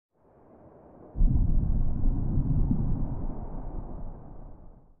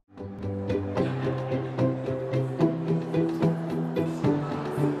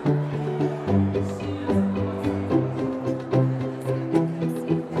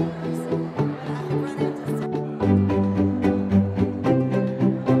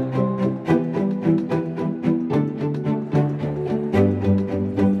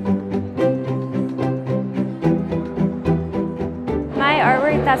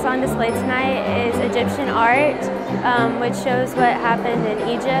class on display tonight is Egyptian art, which shows what happened in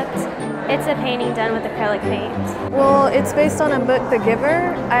Egypt. It's a painting done with acrylic paint. Well, it's based on a book, The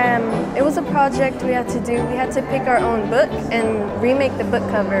Giver. It was a project we had to do. We had to pick our own book and remake the book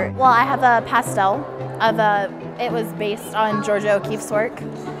cover. Well, I have a pastel of it was based on Georgia O'Keeffe's work,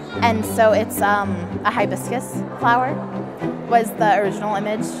 and so it's a hibiscus flower was the original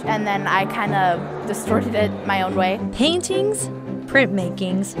image, and then I kind of distorted it my own way. Paintings,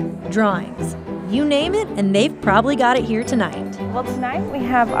 printmakings, drawings. You name it, and they've probably got it here tonight. Well, tonight we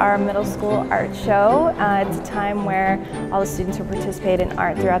have our middle school art show. It's a time where all the students who participate in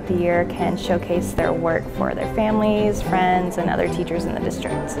art throughout the year can showcase their work for their families, friends, and other teachers in the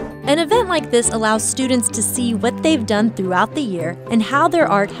district. An event like this allows students to see what they've done throughout the year and how their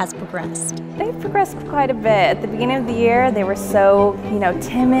art has progressed. They've progressed quite a bit. At the beginning of the year, they were so,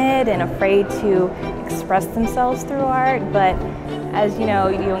 timid and afraid to express themselves through art, but as you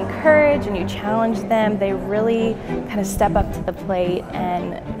encourage and you challenge them, they really kind of step up to the plate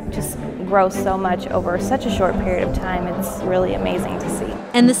and just grow so much over such a short period of time. It's really amazing to see.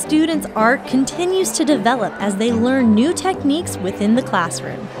 And the students' art continues to develop as they learn new techniques within the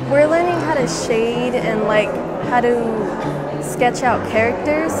classroom. We're learning how to shade and how to sketch out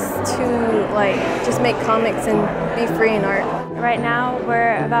characters to just make comics and be free in art. Right now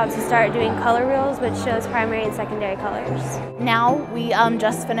we're about to start doing color reels, which shows primary and secondary colors. Now we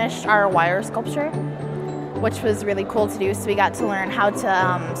just finished our wire sculpture, which was really cool to do. So we got to learn how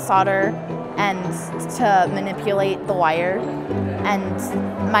to solder and to manipulate the wire.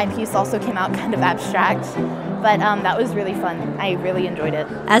 And my piece also came out kind of abstract, but that was really fun. I really enjoyed it.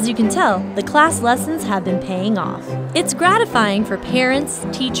 As you can tell, the class lessons have been paying off. It's gratifying for parents,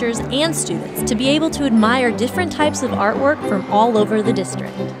 teachers, and students to be able to admire different types of artwork from all over the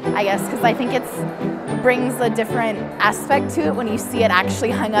district. I guess because I think it brings a different aspect to it when you see it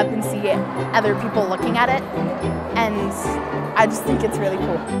actually hung up and see other people looking at it. And I just think it's really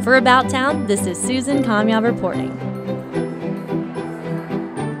cool. For About Town, this is Susan Kamya reporting.